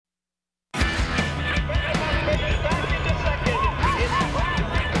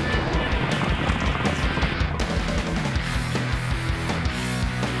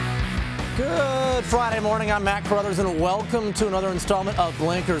Good Friday morning. I'm Matt Carothers, and welcome to another installment of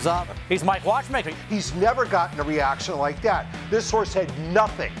Blinkers Off. He's Mike Watchmaker. He's never gotten a reaction like that. This horse had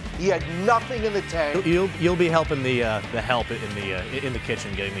nothing. He had nothing in the tank. You'll be helping the help in the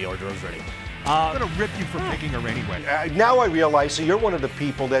kitchen, getting the hors d'oeuvres ready. I'm going to rip you for picking her anyway. Now I realize that you're one of the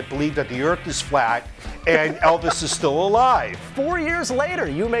people that believe that the earth is flat and Elvis is still alive. 4 years later,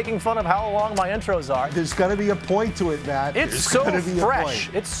 you making fun of how long my intros are. There's going to be a point to it, Matt. It's so fresh.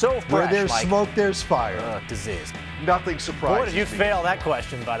 It's so fresh, Where there's Mike. smoke, there's fire. Disease. Nothing surprises Boy, did you fail that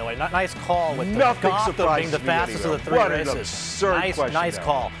question, by the way. Nice call with Nothing Gotham surprises being the me fastest anyway. of the three What races. an absurd question. Nice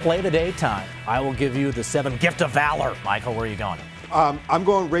call. Play the daytime. I will give you the 7 gift of valor. Michael, where are you going? I'm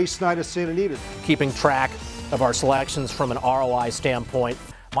going race night at Santa Anita. Keeping track of our selections from an ROI standpoint.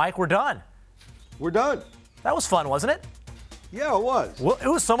 Mike, we're done. We're done. That was fun, wasn't it? Yeah, it was. Well, it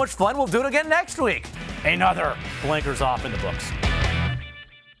was so much fun. We'll do it again next week. Another Blinkers Off in the books.